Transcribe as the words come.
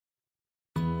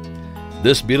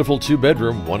This beautiful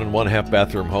 2-bedroom, 1.5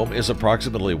 bathroom home is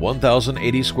approximately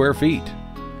 1,080 square feet.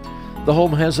 The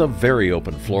home has a very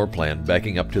open floor plan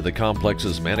backing up to the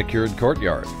complex's manicured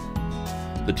courtyard.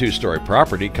 The 2-story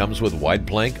property comes with wide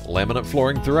plank laminate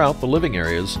flooring throughout the living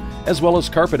areas, as well as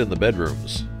carpet in the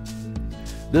bedrooms.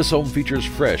 This home features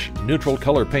fresh, neutral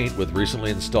color paint with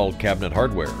recently installed cabinet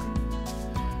hardware.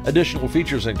 Additional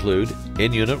features include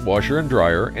in-unit washer and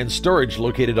dryer and storage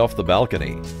located off the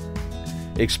balcony.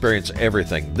 Experience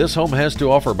everything this home has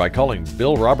to offer by calling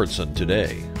Bill Robertson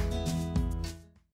today.